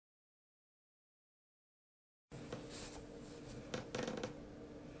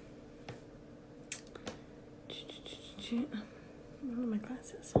she? Where are my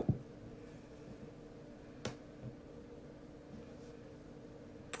glasses?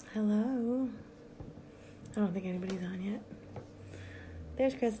 Hello. I don't think anybody's on yet.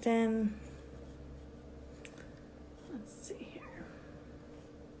 There's Kristin. Let's see here.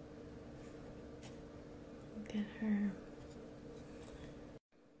 Look at her.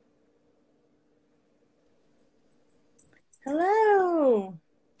 Hello.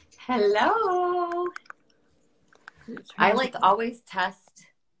 Hello. I always test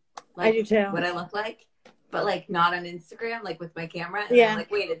I do too. what I look like, but not on Instagram, with my camera. And Yeah. I'm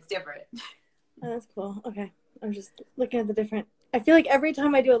wait, it's different. Oh, that's cool. Okay. I'm just looking at the different. I feel like every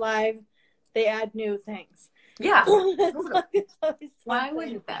time I do a live, they add new things. Yeah. Why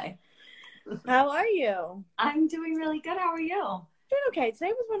wouldn't they? How are you? I'm doing really good. How are you? Doing okay.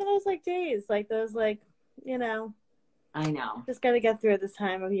 Today was one of those days, I know. Just got to get through this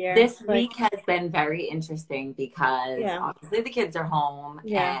time of year. This week has been very interesting because obviously the kids are home,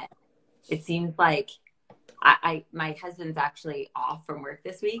 and it seems like my husband's actually off from work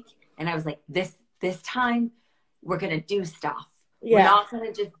this week, and I was like, this time we're gonna do stuff. Yeah. We're not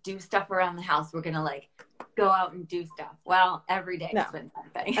gonna just do stuff around the house. We're gonna go out and do stuff. Well, every day has been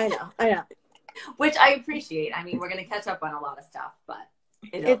something. I know. Which I appreciate. I mean, we're gonna catch up on a lot of stuff, but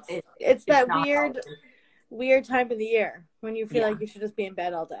it's that weird time of the year when you feel like you should just be in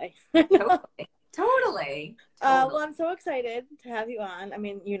bed all day. Totally. Well, I'm so excited to have you on. I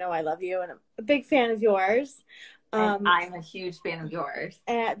mean, I love you, and I'm a big fan of yours. I'm a huge fan of yours.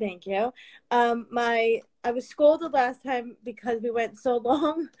 Thank you. I was scolded last time because we went so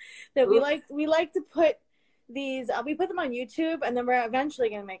long that we like to put these. We put them on YouTube, and then we're eventually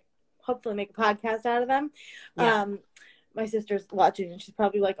going to hopefully make a podcast out of them. Yeah. My sister's watching, and she's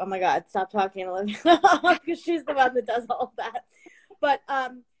probably like, "Oh my God, stop talking, Olivia," because she's the one that does all of that. But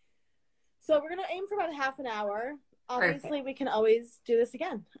so we're gonna aim for about half an hour. Obviously, Perfect. We can always do this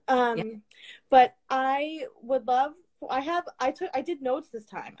again. But I would love. I did notes this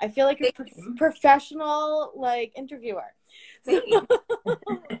time. I feel like a professional interviewer.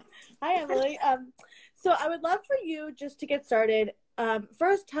 Hi, Emily. So I would love for you just to get started.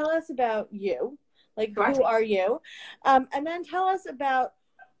 First, tell us about you. Who are you? And then tell us about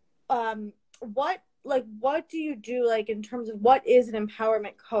what do you do in terms of what is an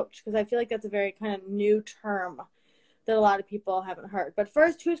empowerment coach? Because I feel like that's a very kind of new term that a lot of people haven't heard. But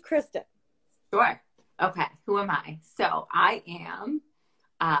first, who's Kristin? Sure. Okay. Who am I? So I am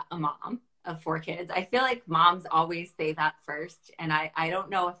a mom of 4 kids. I feel like moms always say that first. And I don't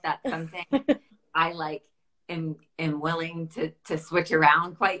know if that's something I am willing to switch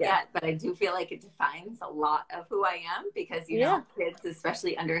around quite yet, but I do feel like it defines a lot of who I am because, kids,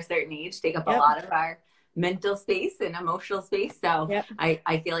 especially under a certain age, take up a lot of our mental space and emotional space. So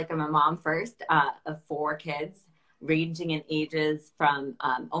I feel like I'm a mom first of 4 kids ranging in ages from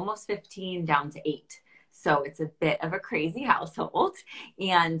almost 15 down to 8. So it's a bit of a crazy household.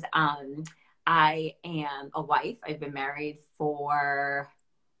 And I am a wife. I've been married for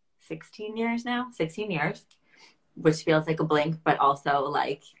 16 years now, 16 years. Which feels like a blink, but also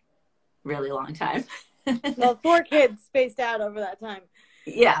really long time. Well, 4 kids spaced out over that time.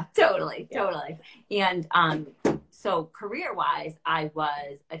 Yeah, totally. And so career-wise, I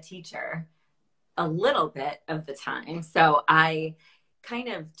was a teacher a little bit of the time. So I kind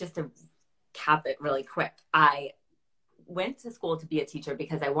of, just to cap it really quick, I went to school to be a teacher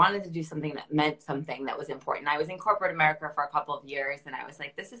because I wanted to do something that meant something that was important. I was in corporate America for a couple of years, and I was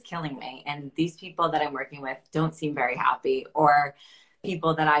like, this is killing me. And these people that I'm working with don't seem very happy, or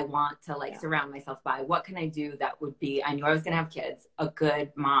people that I want to surround myself by. What can I do that would be, I knew I was going to have kids, a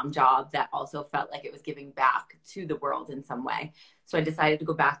good mom job that also felt like it was giving back to the world in some way. So I decided to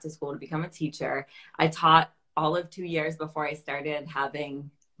go back to school to become a teacher. I taught all of 2 years before I started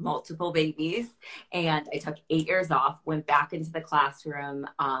having multiple babies, and I took 8 years off, went back into the classroom,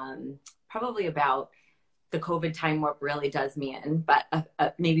 probably about the COVID time warp really does me in, but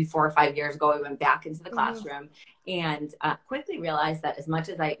maybe 4 or 5 years ago, I went back into the classroom and quickly realized that as much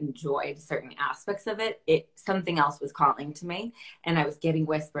as I enjoyed certain aspects of it, something else was calling to me. And I was getting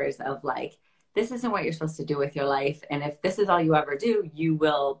whispers of this isn't what you're supposed to do with your life. And if this is all you ever do, you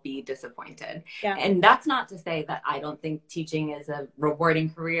will be disappointed. Yeah. And that's not to say that I don't think teaching is a rewarding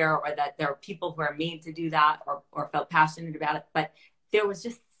career, or that there are people who are made to do that or felt passionate about it. But there was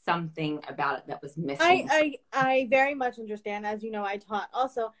just something about it that was missing. I very much understand. As you know, I taught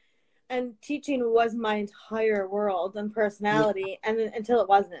also, and teaching was my entire world and personality, and until it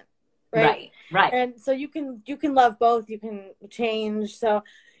wasn't. Right. And so you can love both. You can change. So,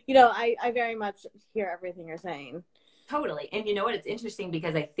 I very much hear everything you're saying. Totally. And you know what? It's interesting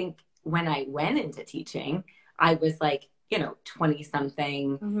because I think when I went into teaching, I was like, 20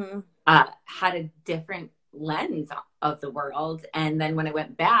 something, had a different lens of the world. And then when I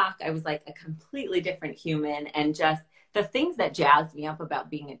went back, I was like a completely different human. And just the things that jazzed me up about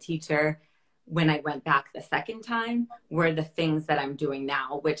being a teacher when I went back the second time were the things that I'm doing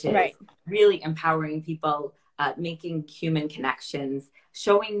now, which is really empowering people, making human connections,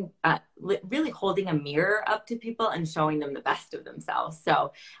 showing, really holding a mirror up to people and showing them the best of themselves.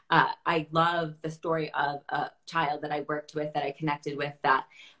 So I love the story of a child that I worked with, that I connected with, that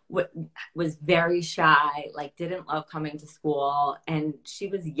was very shy, like didn't love coming to school. And she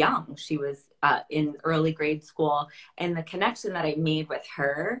was young. She was in early grade school. And the connection that I made with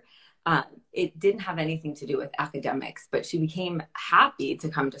her, it didn't have anything to do with academics, but she became happy to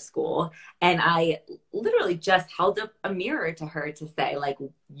come to school. And I literally just held up a mirror to her to say, like,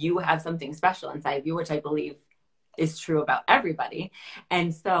 you have something special inside of you, which I believe is true about everybody.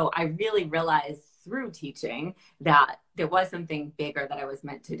 And so I really realized through teaching that there was something bigger that I was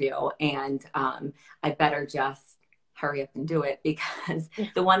meant to do. And I better just hurry up and do it, because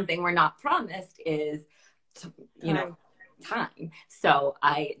the one thing we're not promised is, time. So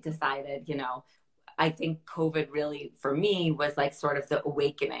I decided, I think COVID really, for me, was like sort of the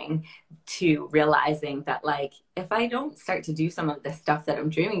awakening to realizing that, like, if I don't start to do some of the stuff that I'm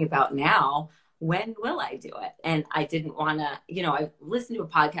dreaming about now, when will I do it? And I didn't want to, I listened to a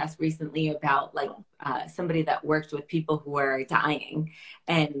podcast recently about like somebody that worked with people who were dying,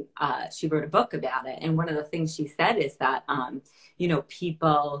 and she wrote a book about it. And one of the things she said is that,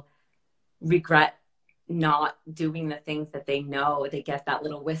 people regret not doing the things that they know. They get that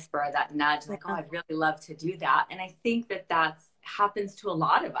little whisper, that nudge, like, oh, I'd really love to do that. And I think that that's happens to a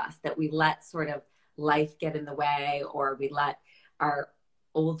lot of us, that we let sort of life get in the way, or we let our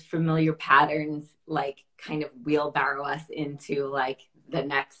old familiar patterns like kind of wheelbarrow us into like the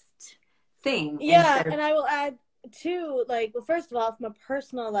next thing. Yeah. And I will add too, like, well, first of all, from a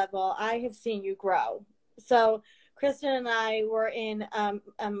personal level, I have seen you grow. So Kristin and I were in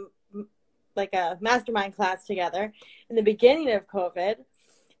like a mastermind class together in the beginning of COVID.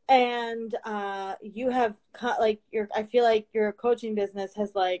 And you have like I feel like your coaching business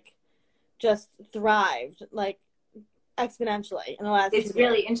has like just thrived like exponentially in the last 2 years. It's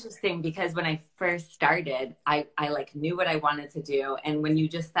really interesting, because when I first started, I like knew what I wanted to do. And when you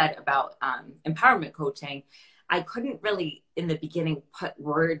just said about empowerment coaching, I couldn't really in the beginning put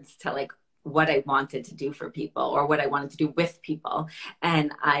words to like what I wanted to do for people, or what I wanted to do with people.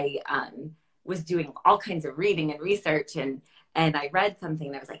 And I was doing all kinds of reading and research, and I read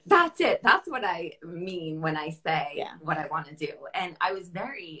something that was like, that's it. That's what I mean when I say what I want to do. And I was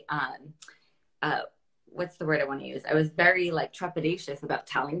very, what's the word I want to use? I was very like trepidatious about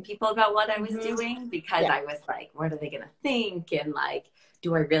telling people about what I was doing, because I was like, what are they going to think? And like,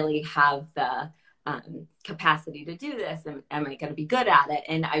 do I really have the capacity to do this? And am I going to be good at it?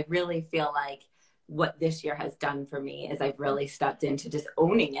 And I really feel like what this year has done for me is I've really stepped into just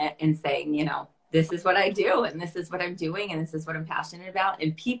owning it and saying, this is what I do, and this is what I'm doing, and this is what I'm passionate about.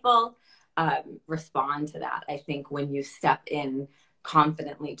 And people respond to that. I think when you step in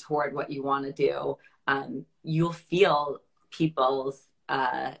confidently toward what you want to do, you'll feel people's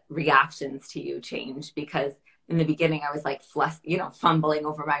reactions to you change. Because in the beginning, I was like, fumbling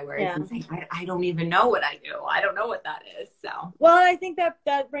over my words and saying, I don't even know what I do. I don't know what that is. So, well, I think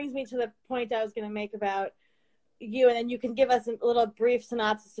that brings me to the point I was going to make about you, and then you can give us a little brief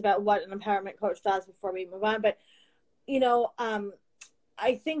synopsis about what an empowerment coach does before we move on. But,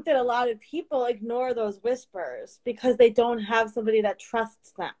 I think that a lot of people ignore those whispers because they don't have somebody that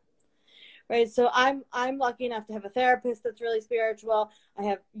trusts them. Right. So I'm lucky enough to have a therapist that's really spiritual. I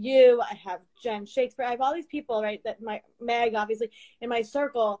have you, I have Jen Shakespeare. I have all these people, right, that Meg, obviously, in my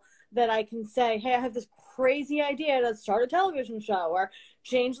circle, that I can say, hey, I have this crazy idea to start a television show or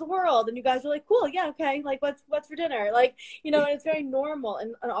change the world. And you guys are like, cool. Yeah. Okay. Like what's for dinner? Like, and it's very normal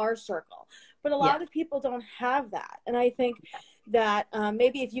in our circle, but a lot of people don't have that. And I think that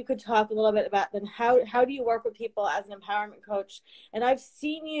maybe if you could talk a little bit about then how do you work with people as an empowerment coach? And I've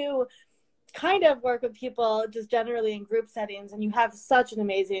seen you kind of work with people just generally in group settings, and you have such an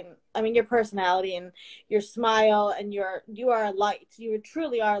amazing, your personality and your smile, and you are a light. You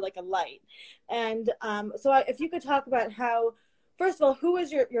truly are like a light. And so if you could talk about how, first of all, who is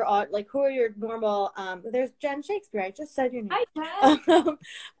your like, who are your normal, there's Jen Shakespeare. I just said your name. Hi, Jen.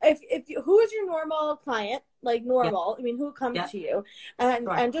 Who is your normal client, like normal, who comes to you,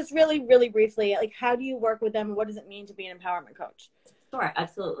 and just really, really briefly, like, how do you work with them, and what does it mean to be an empowerment coach? Sure,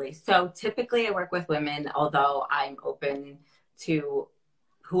 absolutely. So typically I work with women, although I'm open to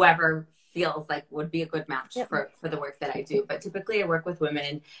whoever feels like would be a good match Yep. for the work that I do. But typically I work with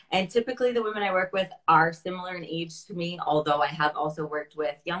women, and typically the women I work with are similar in age to me, although I have also worked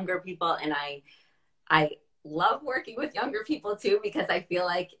with younger people, and I love working with younger people too, because I feel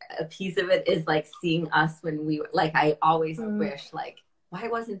like a piece of it is like seeing us when we like, I always wish like, why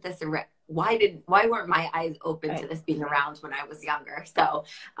wasn't this why weren't my eyes open to this being around when I was younger? So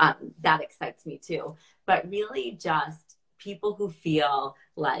that excites me too. But really just people who feel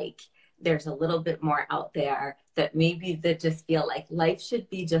like there's a little bit more out there, that maybe that just feel like life should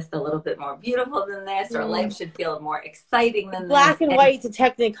be just a little bit more beautiful than this, or life should feel more exciting than black this. and white to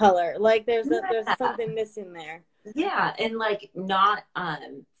Technicolor. Like there's Yeah. something missing there. Yeah, and like not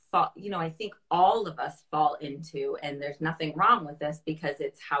fall, you know, I think all of us fall into, and there's nothing wrong with this because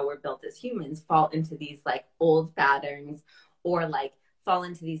it's how we're built as humans, fall into these like old patterns, or like fall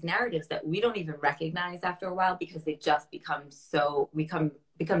into these narratives that we don't even recognize after a while, because they just become so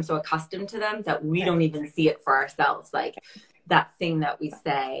so accustomed to them that we don't even see it for ourselves. Like that thing that we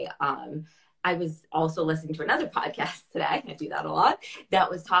say, I was also listening to another podcast today, I do that a lot,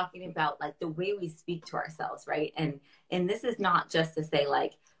 that was talking about like the way we speak to ourselves, right? And this is not just to say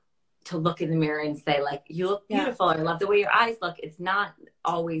like, to look in the mirror and say like, you look beautiful, or I love the way your eyes look. It's not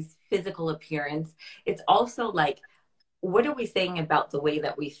always physical appearance. It's also like, what are we saying about the way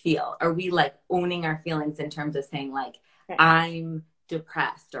that we feel? Are we like owning our feelings in terms of saying like, I'm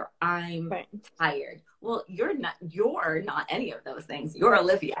depressed, or I'm tired? Well, you're not any of those things. You're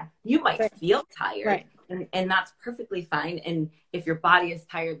Olivia. You might feel tired, and that's perfectly fine. And if your body is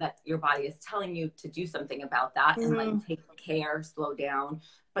tired, that your body is telling you to do something about that, and like take care, slow down.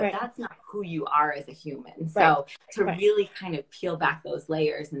 But that's not who you are as a human. So to really kind of peel back those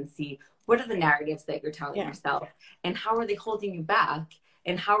layers and see, what are the narratives that you're telling yourself, and how are they holding you back?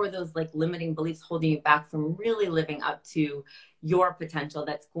 And how are those like limiting beliefs holding you back from really living up to your potential?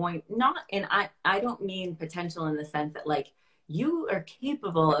 That's going not, and I don't mean potential in the sense that like you are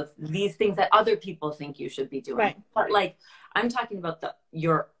capable of these things that other people think you should be doing. But like, I'm talking about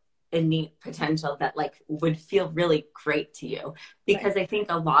your innate potential that like would feel really great to you. Because I think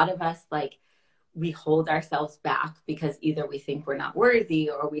a lot of us, like, we hold ourselves back because either we think we're not worthy,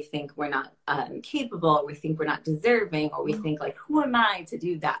 or we think we're not capable, or we think we're not deserving, or we think like, who am I to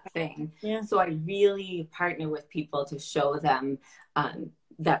do that thing? So I really partner with people to show them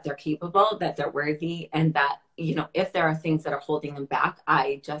that they're capable, that they're worthy, and that, you know, if there are things that are holding them back,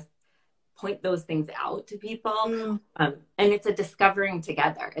 I just point those things out to people. And it's a discovering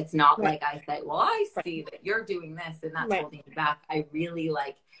together. It's not like I say, well, I see that you're doing this and that's holding you back. I really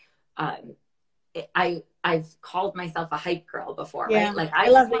like, I've called myself a hype girl before, right? Like I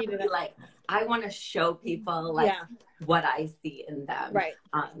love that you do that. Like, I want to show people like what I see in them.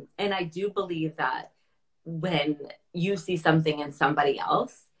 And I do believe that when you see something in somebody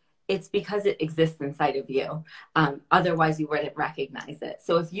else, it's because it exists inside of you. Otherwise you wouldn't recognize it.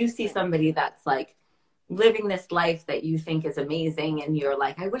 So if you see somebody that's like living this life that you think is amazing, and you're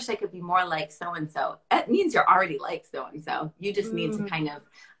like, I wish I could be more like so-and-so, it means you're already like so-and-so. You just need to kind of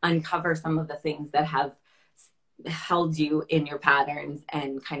uncover some of the things that have held you in your patterns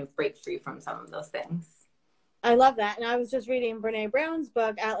and kind of break free from some of those things. I love that. And I was just reading Brene Brown's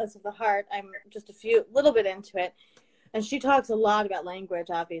book, Atlas of the Heart. I'm just little bit into it. And she talks a lot about language.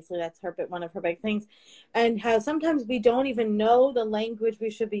 Obviously, that's one of her big things. And how sometimes we don't even know the language we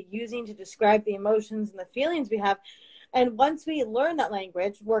should be using to describe the emotions and the feelings we have. And once we learn that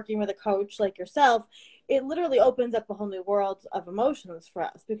language, working with a coach like yourself, it literally opens up a whole new world of emotions for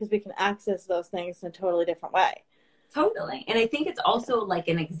us, because we can access those things in a totally different way. Totally. And I think it's also like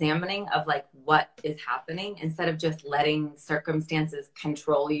an examining of like what is happening, instead of just letting circumstances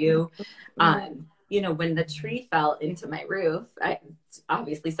control you. You know, when the tree fell into my roof,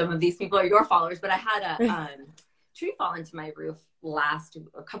 obviously some of these people are your followers, but I had a tree fall into my roof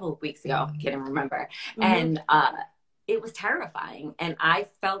a couple of weeks ago. I can't even remember. And it was terrifying. And I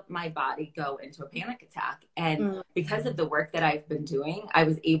felt my body go into a panic attack. And because of the work that I've been doing, I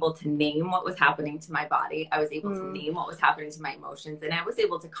was able to name what was happening to my body. I was able to name what was happening to my emotions. And I was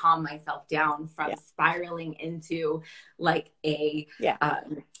able to calm myself down from spiraling into like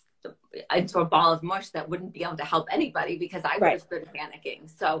into a ball of mush that wouldn't be able to help anybody, because I would have been panicking.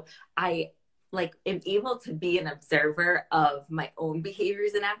 So I like am able to be an observer of my own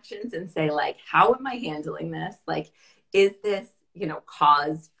behaviors and actions and say like, how am I handling this? Like, is this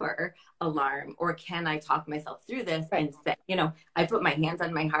cause for alarm, or can I talk myself through this and say, I put my hands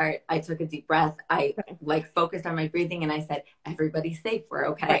on my heart. I took a deep breath. I focused on my breathing and I said, everybody's safe. We're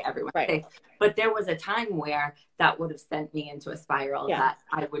okay. Everyone's safe. But there was a time where that would have sent me into a spiral that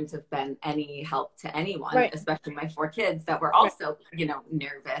I wouldn't have been any help to anyone, especially my 4 kids that were also,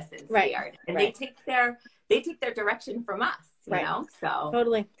 nervous and scared. And they take their direction from us, you know? So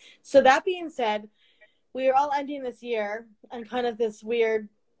totally. So that being said, we are all ending this year on kind of this weird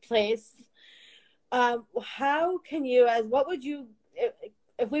place. How can you, what would you,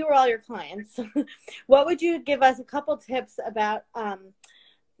 if we were all your clients, what would you give us a couple tips about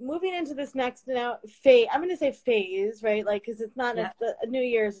moving into this next phase? I'm going to say phase, right? Like, because it's not a New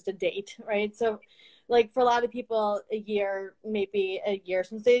Year's, it's a date, right? So like for a lot of people, maybe a year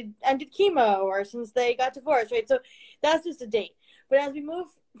since they ended chemo or since they got divorced, right? So that's just a date. But as we move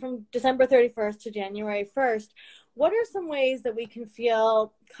from December 31st to January 1st, what are some ways that we can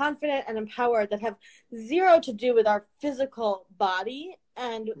feel confident and empowered that have zero to do with our physical body,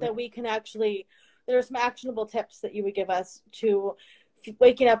 and that we can actually, there are some actionable tips that you would give us to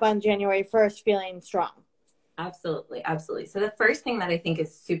waking up on January 1st feeling strong? Absolutely. Absolutely. So the first thing that I think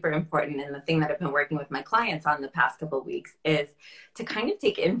is super important, and the thing that I've been working with my clients on the past couple of weeks, is to kind of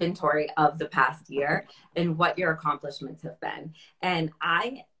take inventory of the past year and what your accomplishments have been. And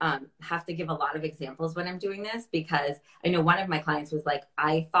I have to give a lot of examples when I'm doing this, because I know one of my clients was like,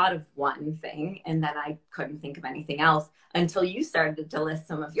 I thought of one thing and then I couldn't think of anything else until you started to list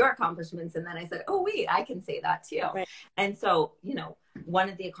some of your accomplishments. And then I said, oh, wait, I can say that too. And so, one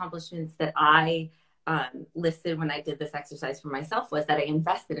of the accomplishments that I listed when I did this exercise for myself was that I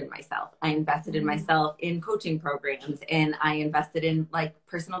invested in myself. I invested in myself in coaching programs, and I invested in like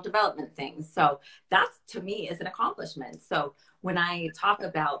personal development things. So that's, to me, is an accomplishment. So when I talk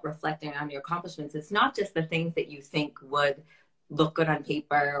about reflecting on your accomplishments, it's not just the things that you think would look good on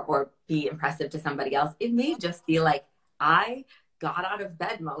paper or be impressive to somebody else. It may just be like, I got out of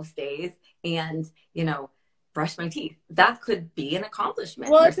bed most days and, brush my teeth. That could be an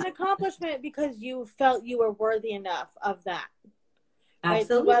accomplishment. Well, it's an accomplishment because you felt you were worthy enough of that. Right?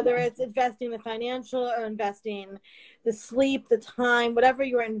 So whether it's investing the financial or investing the sleep, the time, whatever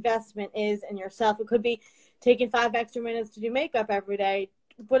your investment is in yourself, it could be taking 5 extra minutes to do makeup every day.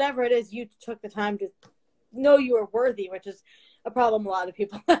 Whatever it is, you took the time to know you were worthy, which is a problem a lot of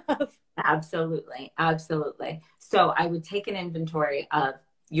people have. Absolutely. Absolutely. So I would take an inventory of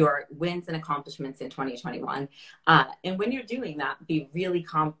your wins and accomplishments in 2021. And when you're doing that, be really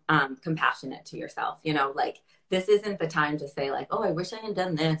compassionate to yourself. Like, this isn't the time to say like, oh, I wish I had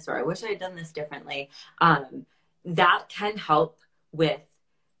done this, or I wish I had done this differently. That can help with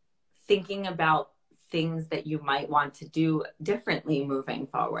thinking about things that you might want to do differently moving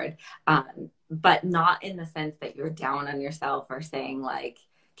forward. But not in the sense that you're down on yourself or saying like,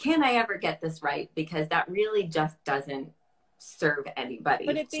 can I ever get this right? Because that really just doesn't serve anybody.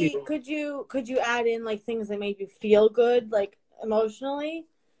 But could you add in like things that made you feel good, like emotionally?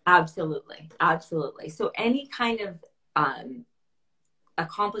 Absolutely. So any kind of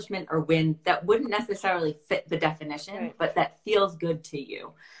accomplishment or win that wouldn't necessarily fit the definition, but that feels good to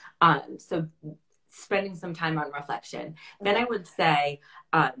you. So spending some time on reflection. Then I would say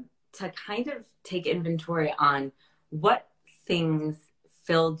to kind of take inventory on what things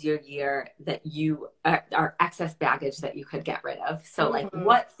filled your year that you are excess baggage that you could get rid of. So like,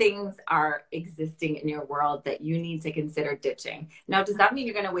 what things are existing in your world that you need to consider ditching? Now, does that mean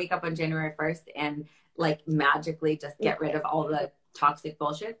you're going to wake up on January 1st and like magically just get rid of all the toxic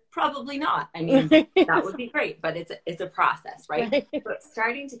bullshit? Probably not. I mean, that would be great, but it's a process, right? But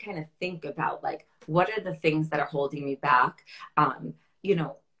starting to kind of think about like, what are the things that are holding me back?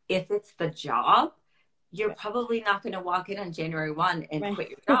 If it's the job, you're probably not going to walk in on January 1 and quit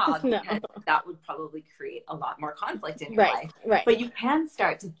your job, because that would probably create a lot more conflict in your life. But you can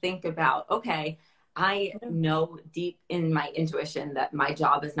start to think about, okay, I know deep in my intuition that my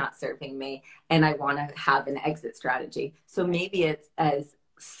job is not serving me and I want to have an exit strategy. So maybe it's as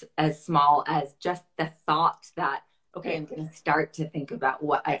small as just the thought that, okay, I'm going to start to think about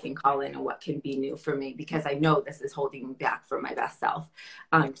what I can call in and what can be new for me, because I know this is holding me back from my best self.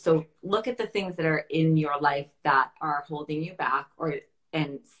 So look at the things that are in your life that are holding you back,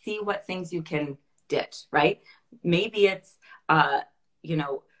 and see what things you can ditch, right? Maybe it's,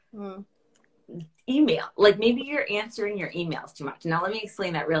 email, like maybe you're answering your emails too much. Now let me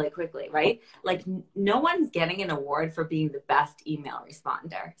explain that really quickly, right? Like no one's getting an award for being the best email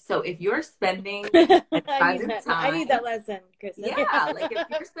responder. So if you're spending a ton of time, I need that lesson, Kristin. yeah, like if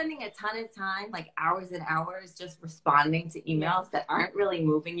you're spending a ton of time, like hours and hours just responding to emails that aren't really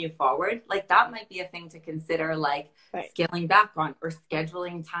moving you forward, like that might be a thing to consider, like scaling back on, or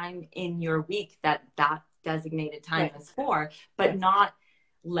scheduling time in your week that designated time is for, but not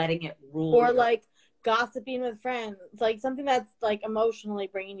letting it rule. Or like gossiping with friends, like something that's like emotionally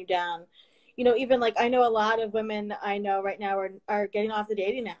bringing you down. You know, even like I know a lot of women I know right now are getting off the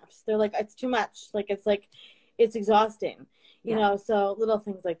dating apps. They're like, it's too much. Like it's exhausting. You know, so little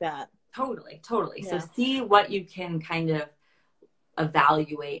things like that. Totally. So see what you can kind of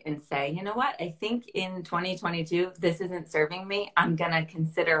evaluate and say, you know what, I think in 2022 this isn't serving me. I'm gonna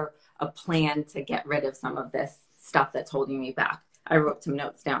consider a plan to get rid of some of this stuff that's holding me back. I wrote some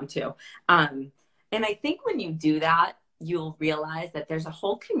notes down too. And I think when you do that, you'll realize that there's a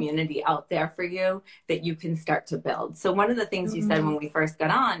whole community out there for you that you can start to build. So one of the things you said when we first got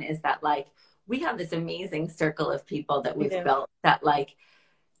on is that like, we have this amazing circle of people that we've built that like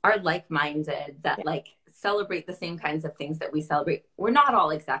are like-minded, that like celebrate the same kinds of things that we celebrate. We're not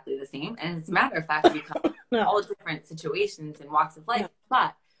all exactly the same. And as a matter of fact, we come from all different situations and walks of life,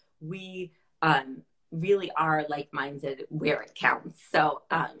 but we, really are like-minded where it counts. So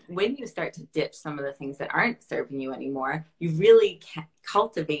when you start to ditch some of the things that aren't serving you anymore, you really can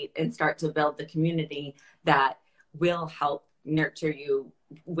cultivate and start to build the community that will help nurture you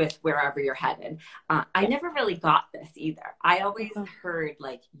with wherever you're headed. I never really got this either. I always heard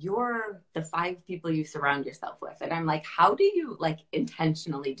like, you're the 5 people you surround yourself with. And I'm like, how do you like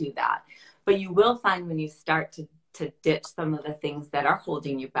intentionally do that? But you will find when you start to ditch some of the things that are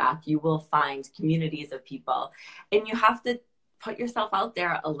holding you back, you will find communities of people, and you have to put yourself out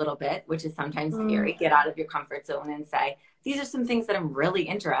there a little bit, which is sometimes scary. Get out of your comfort zone and say, these are some things that I'm really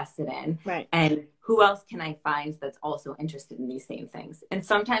interested in. Right. And who else can I find that's also interested in these same things? And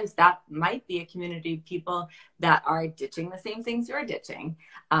sometimes that might be a community of people that are ditching the same things you're ditching.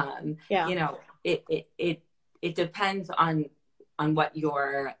 You know, it depends on what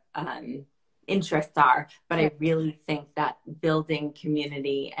your, interests are, but I really think that building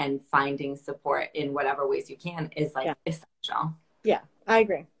community and finding support in whatever ways you can is like essential. Yeah, I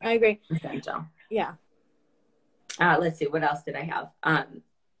agree. Essential. Yeah. Let's see, what else did I have?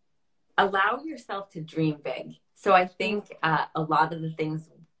 Allow yourself to dream big. So I think a lot of the things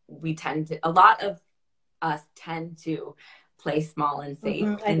a lot of us tend to play small and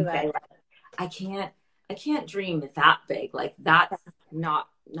safe and say, like, I can't dream that big. Like that's not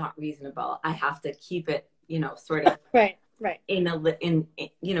reasonable. I have to keep it, you know, sort of in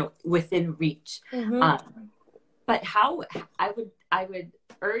you know, within reach. But how I would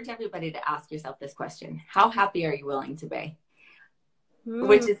urge everybody to ask yourself this question: how happy are you willing to be?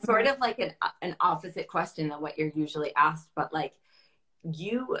 Which is sort of like an opposite question than what you're usually asked. But like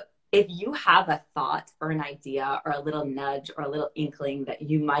if you have a thought or an idea or a little nudge or a little inkling that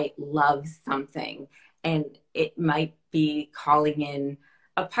you might love something, and it might be calling in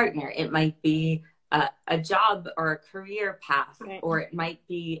a partner, it might be a job or a career path, or it might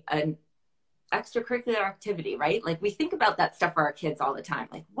be an extracurricular activity, right? Like we think about that stuff for our kids all the time.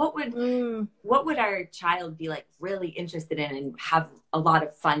 Like what would our child be like really interested in and have a lot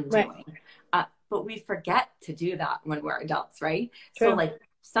of fun doing? But we forget to do that when we're adults, right? True. So like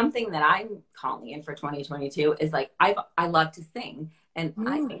something that I'm calling in for 2022 is like, I love to sing, and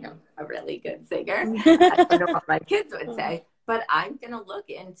I think I'm a really good singer. I don't know what my kids would say, but I'm going to look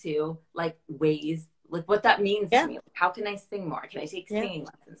into like ways, like what that means to me. Like, how can I sing more? Can I take singing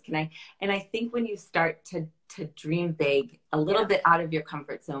lessons? And I think when you start to dream big, a little bit out of your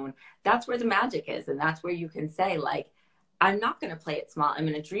comfort zone, that's where the magic is. And that's where you can say like, I'm not going to play it small. I'm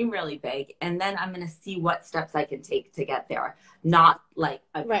going to dream really big. And then I'm going to see what steps I can take to get there. Not like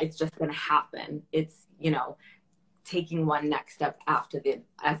it's just going to happen. It's, you know, taking one next step after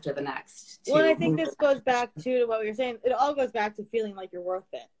the next. Well, I think this goes back to what we were saying. It all goes back to feeling like you're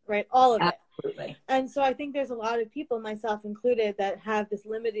worth it, right? All of it. Absolutely. And so I think there's a lot of people, myself included, that have this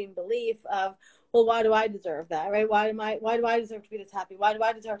limiting belief of, well, why do I deserve that, right? Why do I deserve to be this happy? Why do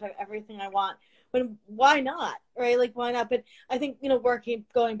I deserve to have everything I want? When why not, right? Like why not? But I think, you know,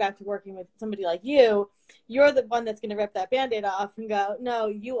 going back to working with somebody like you're the one that's going to rip that Band-Aid off and go, no,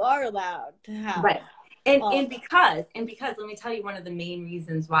 you are allowed to have. Right. And because let me tell you one of the main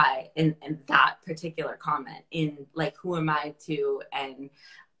reasons why in that particular comment in like, who am I to, and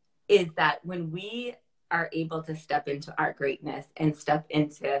is that when we are able to step into our greatness and step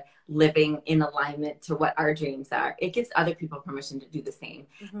into living in alignment to what our dreams are, it gives other people permission to do the same.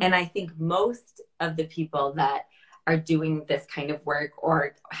 And I think most of the people that are doing this kind of work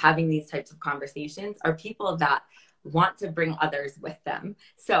or having these types of conversations are people that want to bring others with them.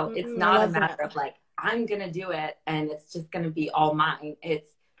 So it's not a matter of like, I'm going to do it and it's just going to be all mine. It's,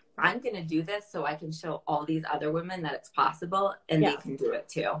 I'm going to do this so I can show all these other women that it's possible and they can do it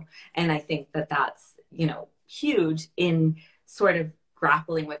too. And I think that that's, you know, huge in sort of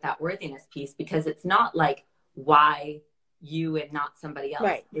grappling with that worthiness piece, because it's not like why you and not somebody else.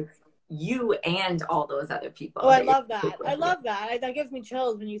 Right. It's you and all those other people. Oh, I love that. I love that. That gives me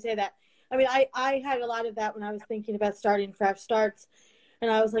chills when you say that. I mean, I had a lot of that when I was thinking about starting Fresh Starts. And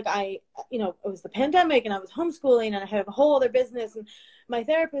I was like, you know, it was the pandemic and I was homeschooling and I had a whole other business. And my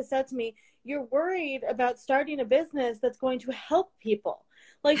therapist said to me, you're worried about starting a business that's going to help people.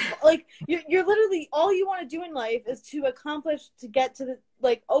 Like you're literally, all you want to do in life is to accomplish, to get to the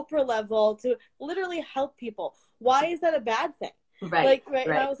like Oprah level, to literally help people. Why is that a bad thing? Right.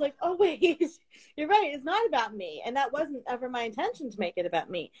 And I was like, oh wait, you're right. It's not about me. And that wasn't ever my intention to make it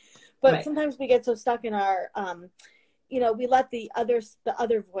about me. But sometimes we get so stuck in our, you know, we let the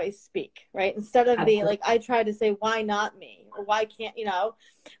other voice speak, right? Instead of the, like, I try to say, why not me? Or why can't, you know,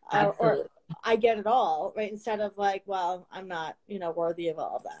 or I get it all, right? Instead of like, well, I'm not, you know, worthy of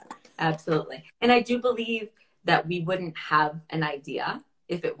all of that. Absolutely. And I do believe that we wouldn't have an idea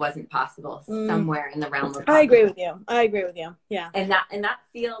if it wasn't possible somewhere in the realm of possible. I agree with you. Yeah. And that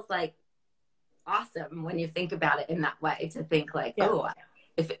feels like awesome when you think about it in that way, to think like, oh,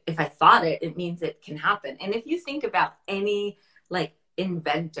 if I thought it, it means it can happen. And if you think about any like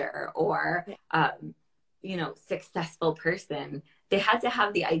inventor or, you know, successful person, they had to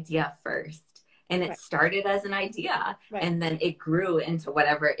have the idea first. And it started as an idea and then it grew into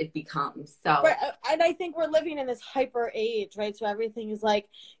whatever it becomes. So, and I think we're living in this hyper age, right? So everything is like,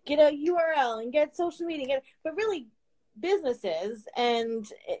 get a URL and get social media, but really businesses and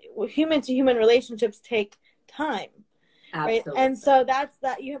human to human relationships take time. Right. And so that's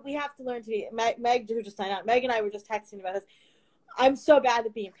that we have to learn to be Meg, who just signed out. Meg and I were just texting about this. I'm so bad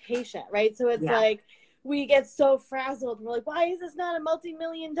at being patient. Right. So it's like we get so frazzled. And we're like, why is this not a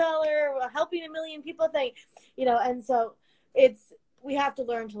multi-million-dollar helping a million people thing? You know, and so we have to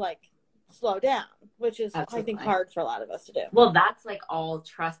learn to like slow down, which is I think hard for a lot of us to do. Well, that's like all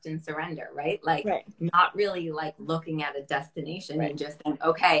trust and surrender, right? Like not really like looking at a destination and just think,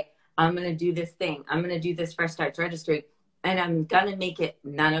 okay, I'm going to do this thing. I'm going to do this Fresh Starts Registry. And I'm going to make it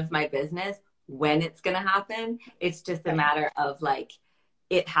none of my business when it's going to happen. It's just a matter of like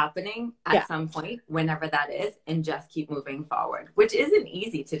it happening at some point, whenever that is, and just keep moving forward, which isn't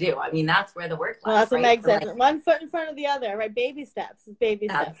easy to do. I mean, that's where the work lies. Well, that's what Meg said. Like, one foot in front of the other, right? Baby steps. Baby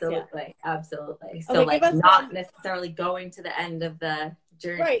steps. Absolutely. Absolutely. So like not necessarily going to the end of the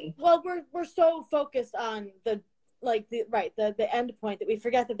journey. Right. Well, we're so focused on the end point that we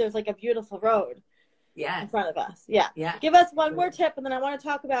forget that there's like a beautiful road in front of us. Yeah. Give us one more tip, and then I want to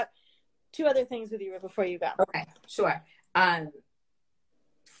talk about two other things with you before you go. Okay, sure.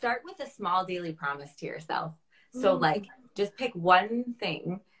 Start with a small daily promise to yourself. So like just pick one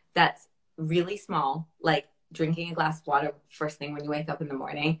thing that's really small, like drinking a glass of water first thing when you wake up in the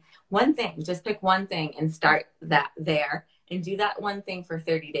morning. One thing, just pick one thing and start that there and do that one thing for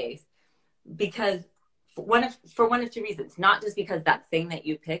 30 days. Because for one of two reasons, not just because that thing that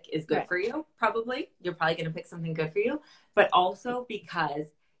you pick is good for you, you're probably going to pick something good for you, but also because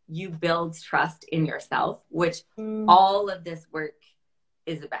you build trust in yourself, which all of this work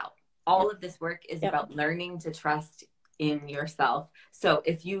is about. All of this work is about learning to trust in yourself. So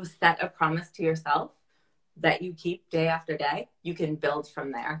if you set a promise to yourself that you keep day after day, you can build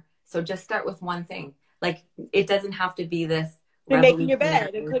from there. So just start with one thing. Like it doesn't have to be this. Making your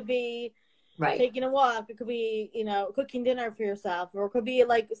bed. It could be taking a walk. It could be, you know, cooking dinner for yourself, or it could be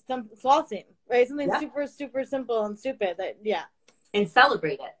like some flossing, right? Something super, super simple and stupid. And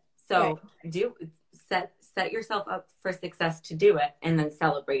celebrate it. So set yourself up for success to do it, and then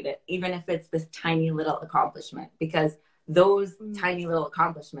celebrate it, even if it's this tiny little accomplishment, because those tiny little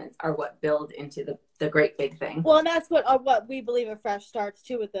accomplishments are what build into the great big thing. Well, and that's what we believe at Fresh Starts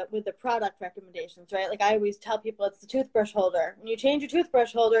too, with the product recommendations, right? Like I always tell people, it's the toothbrush holder. When you change your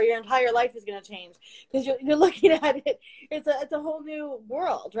toothbrush holder, your entire life is going to change, because you're looking at it. It's a whole new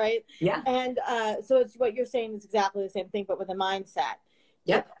world, right? Yeah. And so it's what you're saying is exactly the same thing, but with a mindset.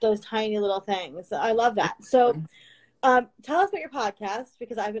 Yep. Those tiny little things. I love that. So tell us about your podcast,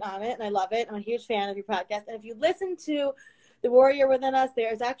 because I've been on it and I love it. I'm a huge fan of your podcast. And if you listen to the Warrior Within Us,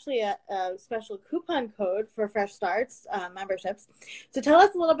 there's actually a special coupon code for Fresh Starts memberships. So tell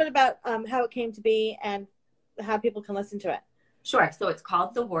us a little bit about how it came to be and how people can listen to it. Sure. So it's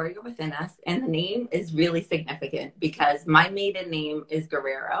called The Warrior Within Us, and the name is really significant because my maiden name is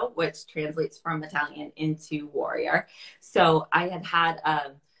Guerrero, which translates from Italian into warrior. So I had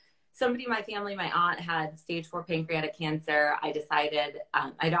somebody in my family, my aunt, had stage 4 pancreatic cancer. I decided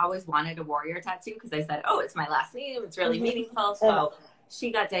I'd always wanted a warrior tattoo because I said, oh, it's my last name. It's really meaningful. So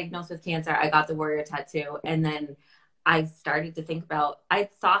she got diagnosed with cancer. I got the warrior tattoo. And then I started to think about, I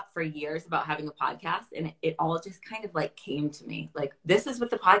thought for years about having a podcast, and it all just kind of like came to me. Like, this is what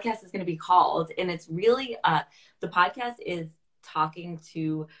the podcast is going to be called. And it's really, the podcast is talking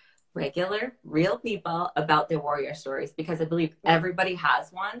to regular, real people about their warrior stories, because I believe everybody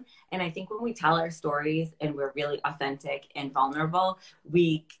has one. And I think when we tell our stories and we're really authentic and vulnerable,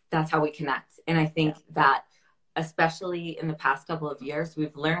 that's how we connect. And I think that especially in the past couple of years,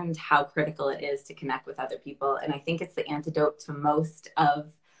 we've learned how critical it is to connect with other people. And I think it's the antidote to most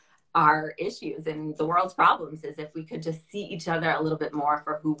of our issues and the world's problems, is if we could just see each other a little bit more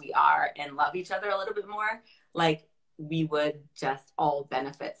for who we are and love each other a little bit more, like, we would just all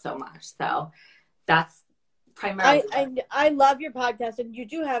benefit so much. So that's primarily. I love your podcast, and you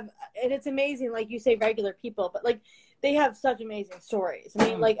do have, and it's amazing, like you say, regular people, but like they have such amazing stories. I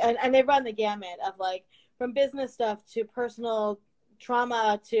mean, like, and they run the gamut of like from business stuff to personal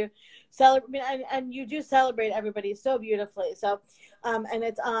trauma to celebrate, and you do celebrate everybody so beautifully. So, and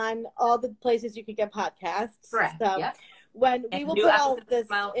it's on all the places you could get podcasts. Correct. So, yep. When we will put all of this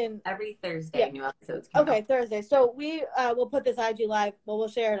in every Thursday, new episodes come out. Thursday. So we will put this IG live. Well, we'll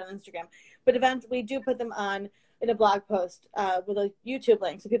share it on Instagram, but eventually we do put them on in a blog post with a YouTube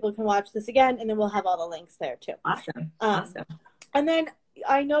link, so people can watch this again, and then we'll have all the links there too. Awesome. And then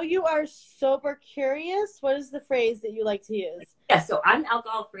I know you are sober curious. What is the phrase that you like to use? Yeah, so I'm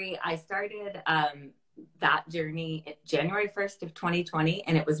alcohol free. I started that journey January 1st of 2020,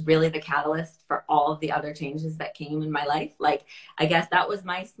 and it was really the catalyst for all of the other changes that came in my life. Like, I guess that was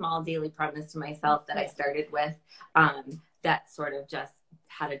my small daily promise to myself that I started with, that sort of just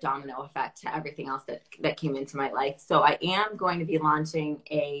had a domino effect to everything else that came into my life. So I am going to be launching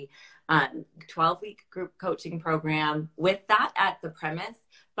a 12-week group coaching program with that at the premise,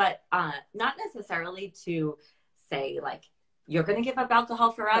 but not necessarily to say like, you're going to give up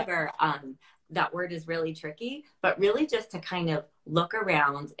alcohol forever. That word is really tricky, but really just to kind of look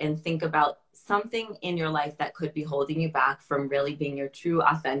around and think about something in your life that could be holding you back from really being your true,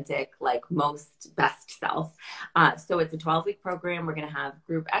 authentic, like most best self. So it's a 12-week program. We're going to have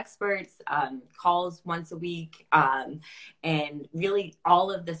group experts, calls once a week. And really all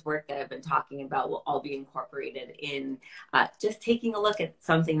of this work that I've been talking about will all be incorporated in just taking a look at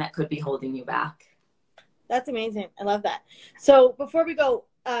something that could be holding you back. That's amazing. I love that. So before we go,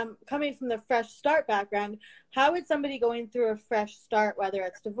 coming from the fresh start background, how would somebody going through a fresh start, whether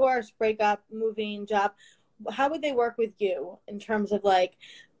it's divorce, breakup, moving, job, how would they work with you in terms of like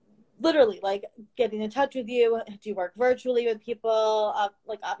literally like getting in touch with you? Do you work virtually with people?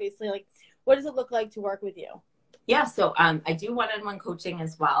 Like obviously, like what does it look like to work with you? Yeah, so I do one-on-one coaching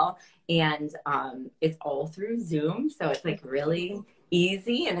as well, and it's all through Zoom, so it's like really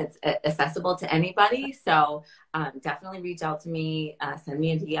easy and it's accessible to anybody. So definitely reach out to me, send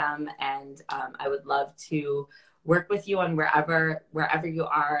me a DM, and I would love to work with you on wherever you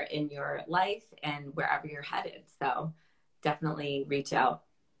are in your life and wherever you're headed. So definitely reach out.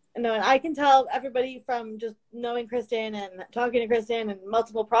 No, and I can tell everybody from just knowing Kristin and talking to Kristin and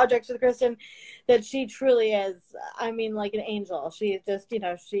multiple projects with Kristin that she truly is, I mean, like an angel. She is just,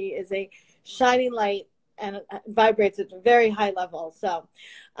 she is a shining light and vibrates at a very high level. So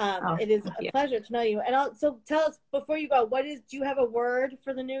it is a pleasure to know you. And also tell us before you go, do you have a word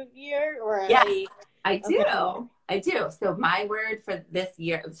for the new year? Or yes, I do. Okay. I do. So my word for this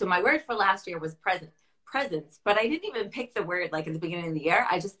year, my word for last year was presence, but I didn't even pick the word like at the beginning of the year.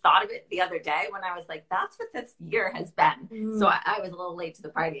 I just thought of it the other day when I was like, that's what this year has been. So I was a little late to the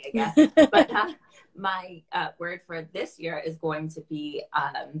party, I guess. But my word for this year is going to be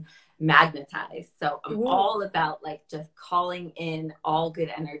magnetize. So I'm all about like just calling in all good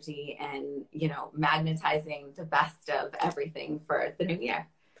energy and, magnetizing the best of everything for the new year.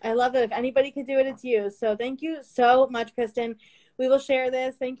 I love it. If anybody could do it, it's you. So thank you so much, Kristin. We will share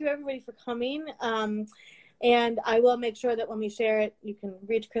this. Thank you, everybody, for coming. And I will make sure that when we share it, you can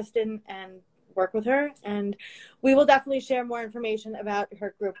reach Kristin and work with her. And we will definitely share more information about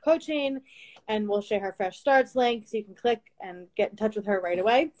her group coaching. And we'll share her Fresh Starts link so you can click and get in touch with her right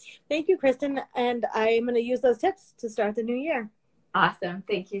away. Thank you, Kristin. And I'm going to use those tips to start the new year. Awesome.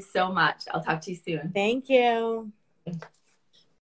 Thank you so much. I'll talk to you soon. Thank you.